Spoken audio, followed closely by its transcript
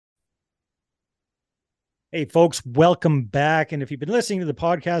Hey, folks, welcome back. And if you've been listening to the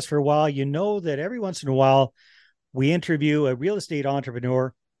podcast for a while, you know that every once in a while we interview a real estate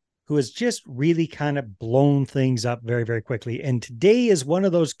entrepreneur who has just really kind of blown things up very, very quickly. And today is one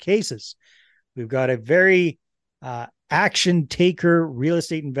of those cases. We've got a very action taker real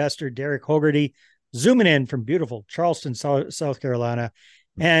estate investor, Derek Hogarty, zooming in from beautiful Charleston, South Carolina.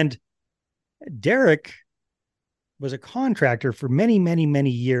 And Derek was a contractor for many, many, many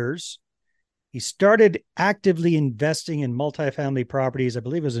years. He started actively investing in multifamily properties, I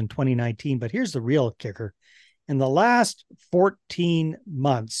believe it was in 2019. But here's the real kicker. In the last 14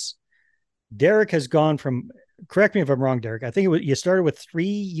 months, Derek has gone from, correct me if I'm wrong, Derek, I think you started with 3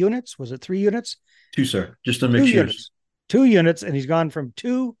 units. Was it 3 units? Two, sir. Just a Two mixed use. units. 2 units. And he's gone from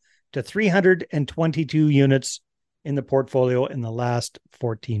two to 322 units in the portfolio in the last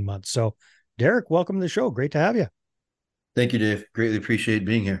 14 months. So, Derek, welcome to the show. Great to have you. Thank you, Dave. Greatly appreciate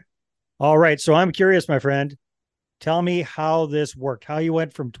being here. All right. So I'm curious, my friend. Tell me how this worked, how you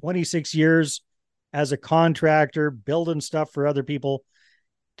went from 26 years as a contractor, building stuff for other people,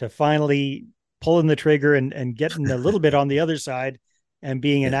 to finally pulling the trigger and getting a little bit on the other side and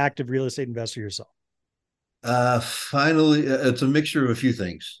being an Yeah. active real estate investor yourself. Finally, it's a mixture of a few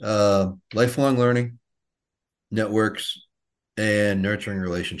things: lifelong learning, networks, and nurturing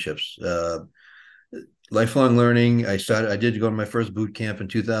relationships. Lifelong learning. I did go to my first boot camp in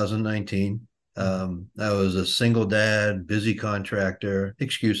 2019. Mm-hmm. I was a single dad, busy contractor.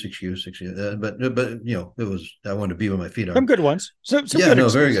 Excuse. But it was. I wanted to be where my feet Some are. good ones. Some Yeah, good no,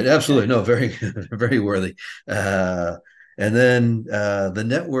 very good. excuses. Yeah, Absolutely. yeah. No, very, very worthy. And then the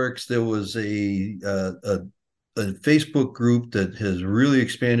networks, there was a Facebook group that has really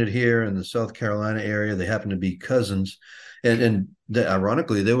expanded here in the South Carolina area. They happen to be cousins.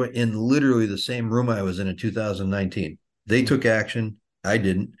 Ironically, they were in literally the same room I was in 2019. They Mm-hmm. took action. I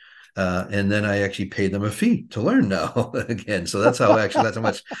didn't. And then I actually paid them a fee to learn now again. So that's how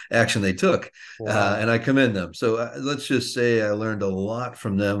much action they took, Wow. and I commend them. So let's just say I learned a lot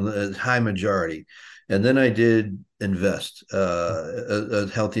from them, a high majority. And then I did invest a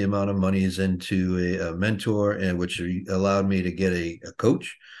healthy amount of monies into a mentor, and which allowed me to get a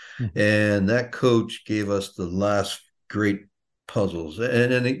coach. Mm-hmm. And that coach gave us the last great puzzles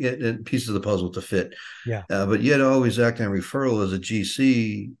and pieces of the puzzle to fit. Yeah. But yet, always acting on referral as a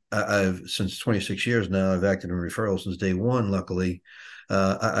GC. I've since 26 years now. I've acted in referral since day one. Luckily,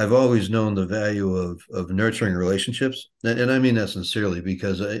 I've always known the value of nurturing relationships, and I mean that sincerely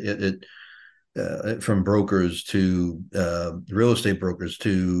because from brokers to real estate brokers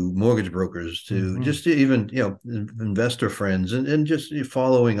to mortgage brokers to Mm-hmm. just even investor friends and just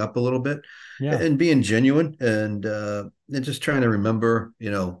following up a little bit Yeah. and being genuine and just trying to remember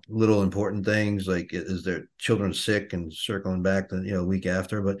little important things like is their children sick and circling back the week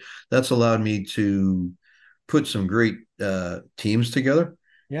after. But that's allowed me to put some great teams together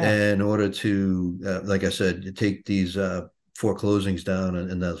Yeah. in order to like I said, take these foreclosings down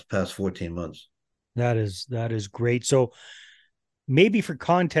in the past 14 months. That is great. So maybe for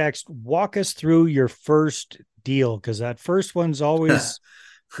context, walk us through your first deal, because that first one's always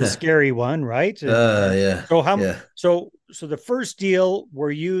the scary one, right? And Yeah, so how yeah. so the first deal,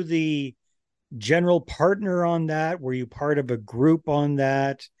 were you the general partner on that? Were you part of a group on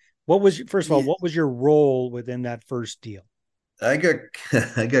that? What was, first of all, Yeah, what was your role within that first deal? I got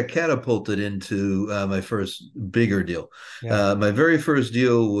I got catapulted into my first bigger deal. Yeah. My very first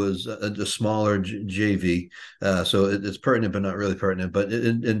deal was a smaller JV, so it's pertinent but not really pertinent. But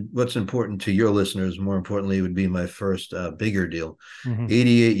and what's important to your listeners, more importantly, would be my first bigger deal: Mm-hmm.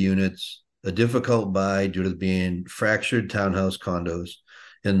 88 units, a difficult buy due to being fractured townhouse condos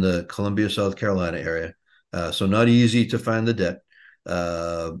in the Columbia, South Carolina area. So not easy to find the debt.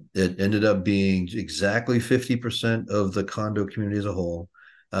 It ended up being exactly 50% of the condo community as a whole.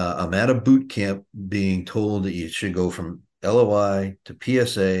 I'm at a boot camp being told that you should go from LOI to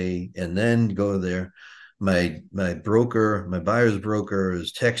PSA and then go there. My broker, my buyer's broker,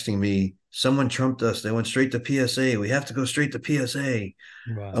 is texting me, someone trumped us. They went straight to PSA. We have to go straight to PSA.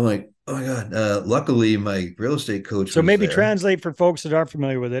 I'm Wow. like, oh my God. Luckily, my real estate coach So was maybe there. translate for folks that aren't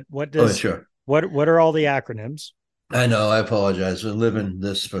familiar with it. Oh, sure. What are all the acronyms? I know. I apologize. I've been living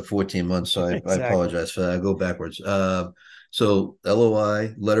this for 14 months, so I Exactly. apologize for that. I go backwards. So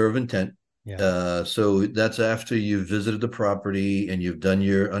LOI, letter of intent. Yeah. So that's after you've visited the property and you've done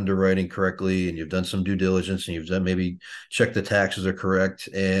your underwriting correctly and you've done some due diligence and you've done maybe checked the taxes are correct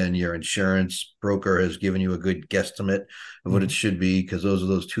and your insurance broker has given you a good guesstimate of what it Mm-hmm. should be because those are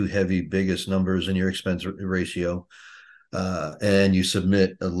those two heavy biggest numbers in your expense ratio. And you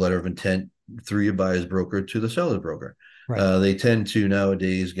submit a letter of intent through your buyer's broker to the seller's broker. Right. They tend to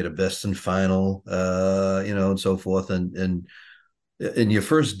nowadays get a best and final, and so forth. And in your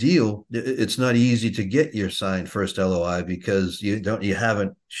first deal, it's not easy to get your signed first LOI because you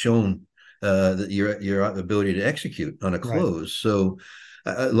haven't shown that your ability to execute on a Right. close. So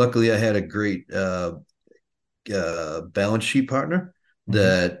luckily, I had a great balance sheet partner Mm-hmm.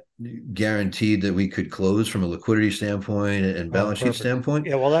 that guaranteed that we could close from a liquidity standpoint and Oh, balance sheet perfect. standpoint.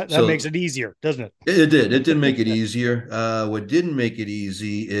 Yeah. Well, that makes So it easier, doesn't it? it did. It did make it easier. What didn't make it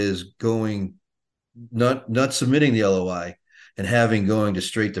easy is going not submitting the LOI and having going to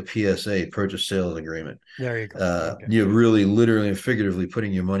straight to PSA, purchase sales agreement. There you go. Okay. You're really literally and figuratively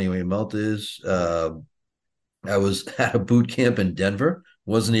putting your money where your mouth is. Right. I was at a boot camp in Denver,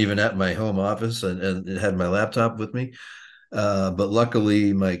 wasn't Mhm. even at my home office, and had my laptop with me. But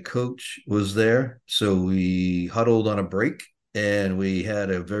luckily, my coach was there. So we huddled on a break, and we had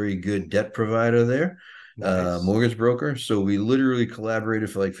a very good debt provider there, Nice. mortgage broker. So we literally collaborated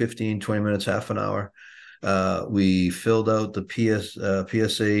for like 15, 20 minutes, half an hour. We filled out the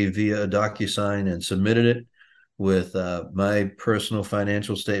PSA via a DocuSign and submitted it with my personal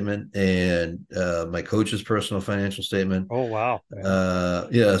financial statement and my coach's personal financial statement. Oh, wow. Yeah.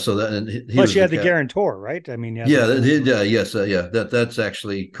 Yeah, so that, and he Plus, was you the had the cat. guarantor, right? I mean, you had the Yeah, guarantor. yes, yeah. That's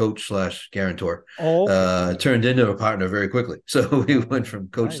actually coach slash guarantor. Oh, okay. Okay. Turned into a partner very quickly. So we went Oh, from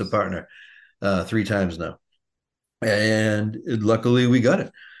coach to nice. partner three times now, and luckily we got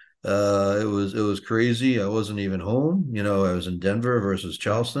it. It was crazy. I wasn't even home. I was in Denver versus Yeah.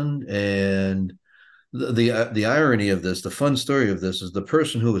 Charleston, and the irony of this, the fun story of this, is the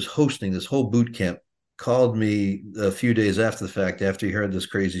person who was hosting this whole boot camp called me a few days after the fact, after he heard this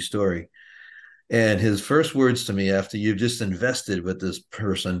crazy story, and his first words to me after you've just invested with this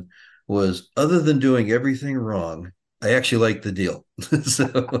person was, "Other than doing everything wrong, I actually like the deal." So,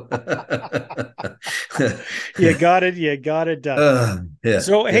 You got it. You got it done. yeah,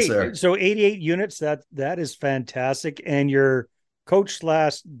 So, yes, hey, sir. so 88 units, that is fantastic. And your coach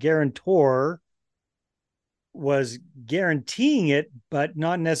slash guarantor was guaranteeing it, but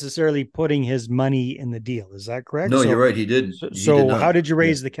not necessarily putting his money in the deal. Is that correct? No, you're So, right. He didn't. so, He did so how not. did you Yeah.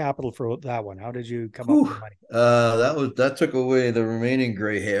 raise the capital for that one? How did you come up with Whew. the money That took away the remaining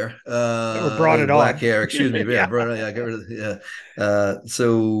gray hair, or brought it black on? hair. Excuse me. Yeah, Yeah. bro, yeah, get rid of yeah.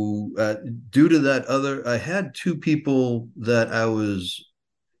 So due to that I had two people that I was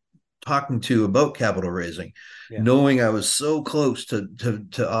talking to about capital raising, Yeah. knowing I was so close to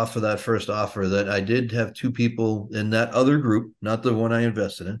offer that first offer, that I did have two people in that other group, not the one I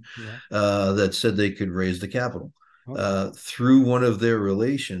invested in, Yeah. that said they could raise the capital Okay. through one of their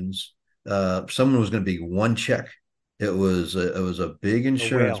relations. Someone was going to be one check. It was a big A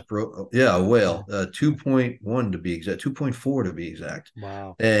insurance whale. bro. Yeah, a Yeah. whale. Yeah. 2.1 to be exact. 2.4 to be exact.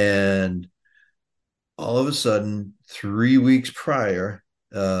 Wow. And all of a sudden, 3 weeks prior,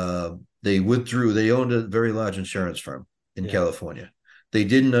 they withdrew. They owned a very large insurance firm in Yeah. California. They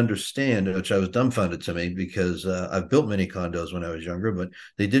didn't understand, which I was dumbfounded to me, because I've built many condos when I was younger, but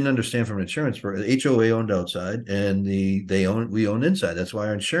they didn't understand from an insurance firm. HOA owned outside, and we owned inside. That's why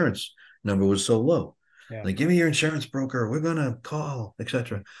our insurance number was so low. Yeah. Like, give me your insurance broker. We're gonna call,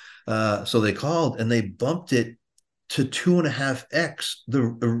 etc. So they called and they bumped it to 2.5x the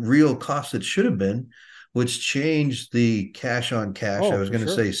real cost it should have been, which changed the cash on cash. I Oh, was for going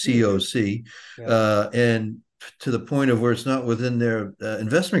to sure. say COC, Yeah. and to the point of where it's not within their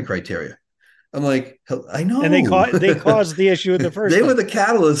investment criteria. I'm like, I And they know. caught they caused the issue in the first They were place. the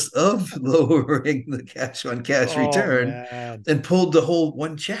catalyst of lowering the cash on cash Oh return man. and pulled the whole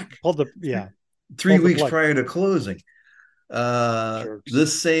one check Pulled the three, yeah, three pulled the weeks plug. prior to closing. Jerks. The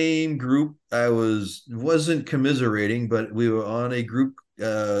same group, I wasn't commiserating, but we were on a group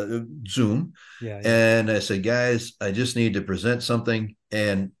Zoom, Yeah, yeah. and I said, guys, I just need to present something.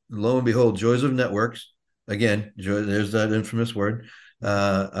 And lo and behold, joys of networks. Again, joy, there's that infamous word.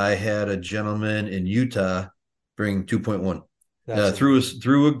 Mhm. I had a gentleman in Utah bring 2.1 That's amazing.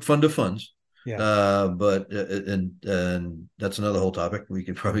 through a fund of funds. Yeah. But and that's another whole topic we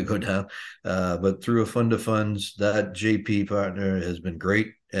could probably go down. But through a fund of funds, that JP partner has been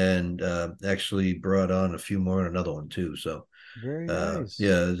great, and actually brought on a few more and another one too. So Very nice.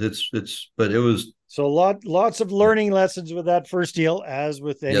 yeah, but it was So lots of yeah, learning lessons with that first deal, as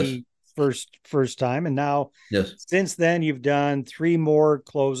with yes, any first time. And now yes, since then you've done three more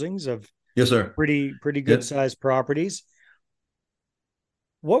closings of yes, sir. pretty good Yep, sized properties.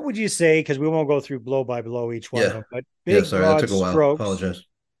 What would you say? Because we won't go through blow by blow each one of yeah, them, but yeah. big Sorry, that broad took a while. strokes. Apologize.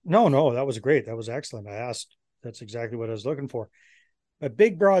 No, no, that was great. That was excellent. I asked, that's exactly what I was looking for. But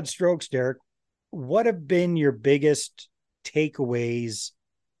big broad strokes, Derek, what have been your biggest takeaways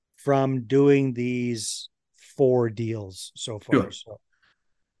from doing these 4 deals so far. Sure. So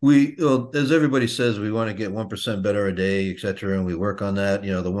Well, as everybody says, we want to get 1% better a day, et cetera, and we work on that.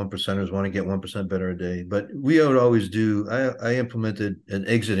 You know, the 1%ers want to get 1% better a day, but we would always do. I implemented an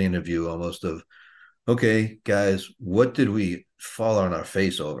exit interview almost of, okay, guys, what did we fall on our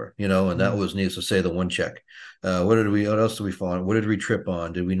face over? You know, and that mm, was, needless to say, the one check. What else did we fall on? What did we trip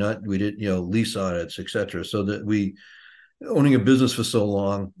on? Did we not? We did, lease audits, et cetera, so that we owning a business for so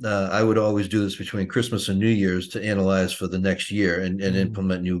long, I would always do this between Christmas and New Year's to analyze for the next year and mm,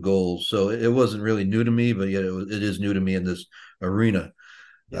 implement new goals. So it wasn't really new to me, but yet it is new to me in this arena.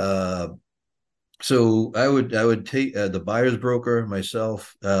 yeah, Uh, so I would take the buyer's broker,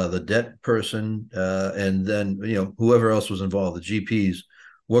 myself, the debt person, and then whoever else was involved, the GPs.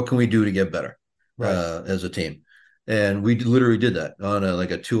 What can we do to get better right. as a team? And we literally did that on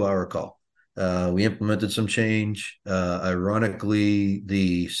like a 2 hour call. We implemented some change. Ironically,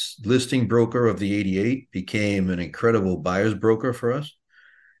 the listing broker of the 88 became an incredible buyer's broker for us.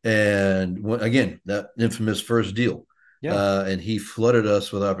 And again, that infamous first deal. Yeah, And he flooded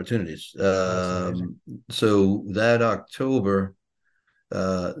us with opportunities. that's amazing. So that October,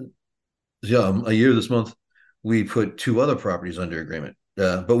 uh, yeah, a year this month, we put 2 other properties under agreement.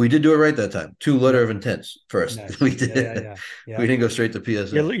 But we did do it right that time. Two Yeah, letter of intents first. nice. We Yeah, yeah, did. yeah, We yeah. didn't go straight to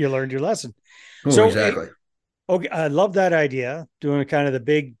PSA. You learned your lesson. Oh, So exactly. okay, I love that idea. Doing kind of the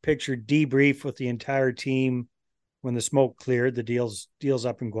big picture debrief with the entire team when the smoke cleared, the deals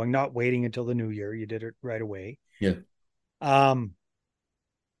up and going. Not waiting until the new year. You did it right away. Yeah. Um,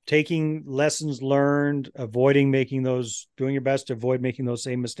 Taking lessons learned, avoiding making those, doing your best to avoid making those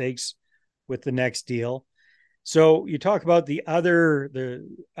same mistakes with the next deal. So you talk about the other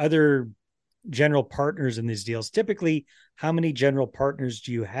general partners in these deals. Typically, how many general partners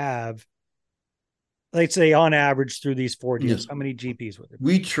do you have? Let's say on average through these 4 Yeah. deals, how many GPs would there be?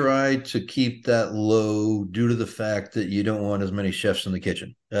 We try to keep that low due to the fact that you don't want as many chefs in the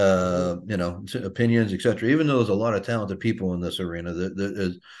kitchen. Opinions, etc. Even though there's a lot of talented people in this arena,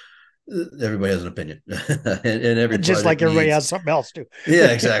 everybody has an opinion, and every Just like project everybody needs. has something else to. Yeah,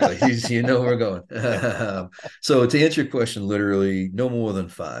 exactly. You know where we're going. Yeah, So to answer your question, literally no more than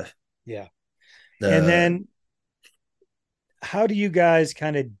five. yeah. And Uh, then how do you guys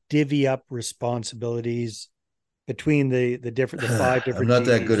kind of divvy up responsibilities between the 5 I'm different not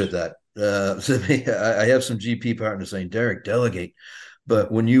that good at GPs? that. So I have some GP partners saying, Derek, delegate. Mm.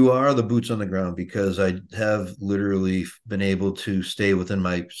 But when you are the boots on the ground, because I have literally been able to stay within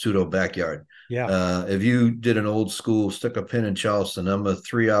my pseudo backyard. Yeah. If you did an old school, stick a pin in Charleston, I'm a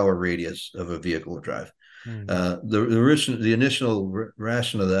 3 hour radius of a vehicle drive. Mm. The initial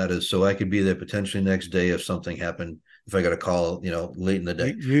ration of that is so I could be there potentially next day if something happened, if I got a call, late in the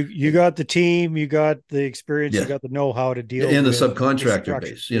day. You got the team, you got the experience, you Yeah, got the know-how to deal and the with the subcontractor structure.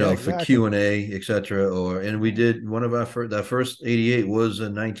 base, Yeah, for exactly. Q&A, et cetera. And we Yeah. did one of our that first 88 was a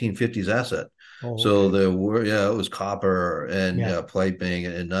 1950s asset. Oh, So okay. there were, it was copper and Yeah. piping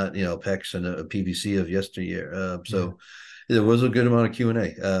and not, PEX and a PVC of yesteryear. Yeah. So there was a good amount of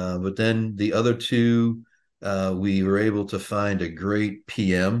Q&A. But then the other two, we were able to find a great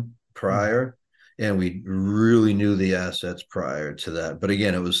PM Mhm. prior, and we really knew the assets prior to that. But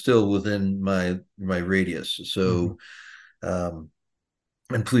again, it was still within my radius. Mhm. So um,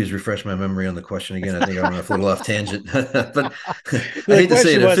 and please refresh my memory on the question again. I think I went off a little off tangent, but I The hate to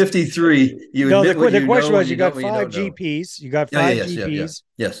say it. question At was 53, you no, admit what the you question know was and you you know got what you five don't know. GPs, you got Oh, yeah, five yes, yeah, yeah, GPs.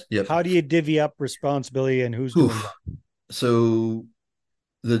 yes, yep. How do you divvy up responsibility and who's doing Oof. what? So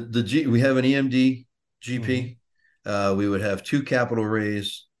we have an EMD Hmm. GP. We would have two capital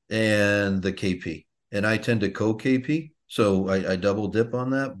raise and the KP, and I tend to co KP, so I double dip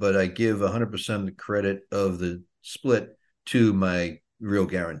on that, but I give 100% credit of the split to my real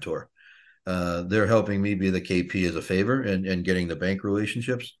guarantor. They're helping me be the KP as a favor and getting the bank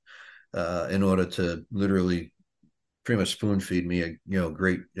relationships in order to literally pretty much spoon feed me a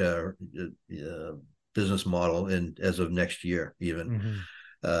great business model and as of next year even.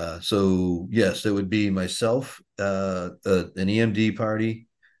 Hmm. So yes, it would be myself, an EMD party,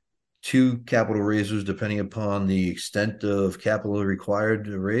 two capital raisers depending upon the extent of capital required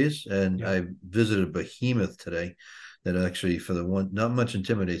to raise. And Yeah. I visited a behemoth today that actually, for the one, not much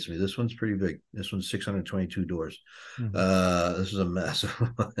intimidates me. This one's pretty big. This one's 622 doors. Hmm. This is a massive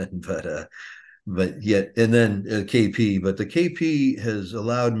one, but yet, and then KP, but the KP has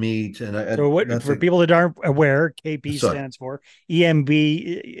allowed me to, and So what not for to, people that aren't aware, KP sorry, stands for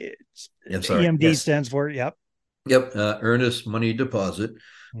EMB. I'm sorry. EMD Yes. stands for yep. Yep, earnest money deposit.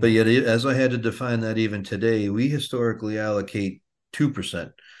 But Hmm. yet, as I had to define that even today, we historically allocate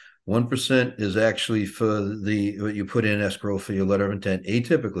 2%. 1% is actually for the what you put in escrow for your letter of intent.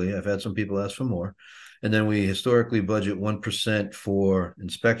 Atypically, I've had some people ask for more. And then we historically budget 1% for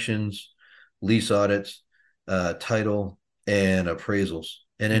inspections, lease audits, title, and appraisals,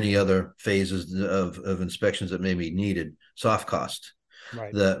 and any Mm-hmm. other phases of inspections that may be needed, soft cost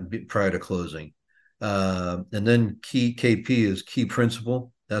Right. that prior to closing. And then key KP is key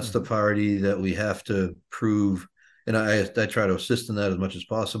principal. That's the Mm-hmm. party that we have to prove. And I try to assist in that as much as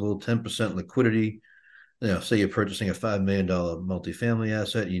possible. 10% liquidity. Say you're purchasing a $5 million multifamily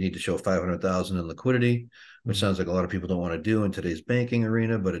asset, you need to show 500,000 in liquidity, which Mm-hmm. sounds like a lot of people don't want to do in today's banking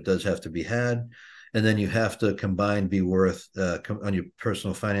arena, but it does have to be had. And then you have to combine be worth on your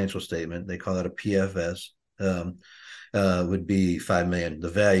personal financial statement. They call it a PFS. Would be 5 million, the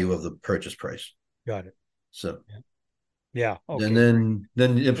value of the purchase price. Got it. So, Yeah. Yeah. and Okay. Great. then And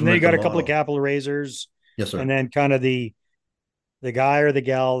then you implement the got a couple of model. capital raisers, Yes, and sir. then kind of the guy or the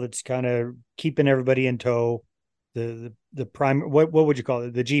gal that's kind of keeping everybody in tow. The prime, what would you call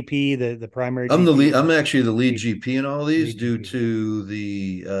it? The GP, the primary I'm the GP, lead. I'm actually the lead lead, GP in all of these lead due GP. to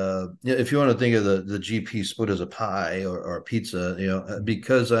the if you want to think of the GP split as a pie or a pizza, Mm-hmm.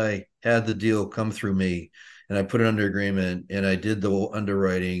 because I had the deal come through me and I put it under agreement and I did the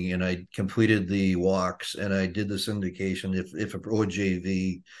underwriting and I completed the walks and I did the syndication if or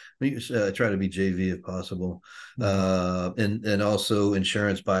JV. I try to be JV if possible, Mm-hmm. and also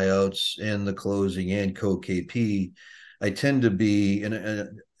insurance buyouts and the closing and co KP. I tend to be, and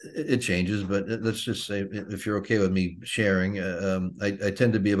it changes, but let's just say if you're okay with me sharing, I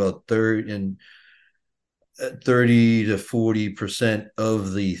tend to be about 30 to 40%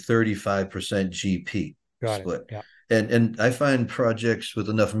 of the 35% GP Got it. split. Yeah. And I find projects with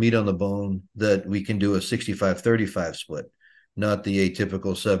enough meat on the bone that we can do a 65-35 split, not the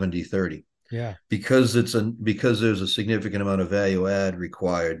atypical 70-30, Yeah. because there's a significant amount of value add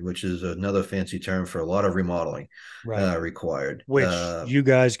required, which is another fancy term for a lot of remodeling Right. required. Which you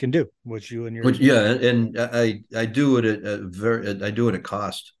guys can do, which you and Which your yeah, yeah. and I do it at a very I do it at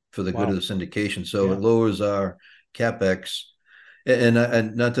cost for the good of Wow. the syndication, so it Yeah. lowers our capex.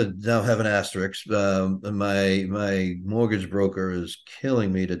 And not to now have an asterisk, my mortgage broker is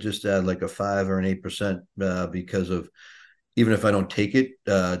killing me to just add like a 5 or an 8% because of even if I don't take it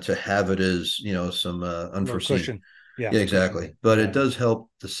to have it as some Little unforeseen. cushion. Yeah. Yeah, Cushion there. exactly. But it Yeah. does help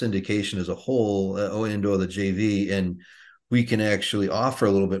the syndication as a whole, and or the JV, and we can actually offer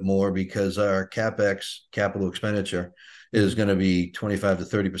a little bit more because our capex capital expenditure is Mm-hmm. going to be 25 to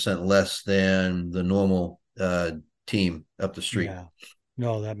 30% less than the normal team up the street. Yeah.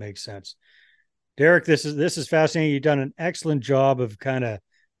 No, that makes sense. Derek, this is fascinating. You've done an excellent job of kind of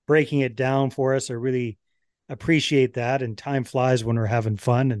breaking it down for us. I really appreciate that. And time flies when we're having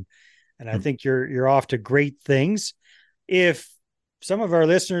fun. And I think you're off to great things. If some of our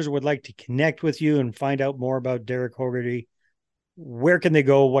listeners would like to connect with you and find out more about Derek Hogarty, where can they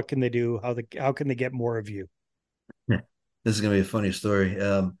go? What can they do? How can they get more of you? This is going to be a funny story.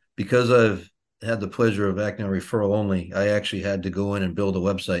 Because I've had the pleasure of acting on referral only, I actually had to go in and build a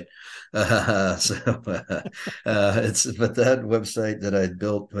website. It's but that website that I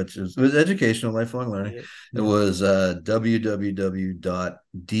built, which was educational, lifelong learning, Yeah. it Yeah. was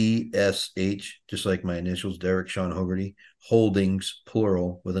www.dsh, just like my initials, Derek Sean Hogarty, Holdings,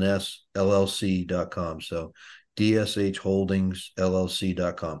 plural, with an S, LLC.com. So DSH Holdings,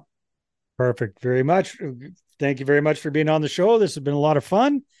 LLC.com. Perfect. Very much. Thank you very much for being on the show. This has been a lot of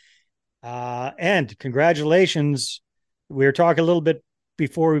fun. And congratulations. We were talking a little bit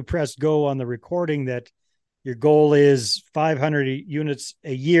before we pressed go on the recording that your goal is 500 units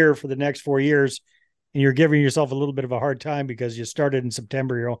a year for the next 4 years. And you're giving yourself a little bit of a hard time because you started in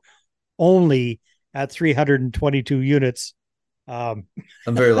September. You're only at 322 units. Um,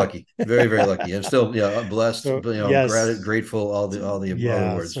 I'm very lucky, very very lucky. I'm still blessed, so yes, grateful, all the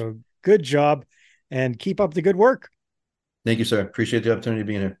yeah. words. So good job and keep up the good work. Thank you, sir. Appreciate the opportunity of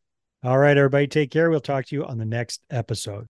being here. All right, everybody, take care. We'll talk to you on the next episode.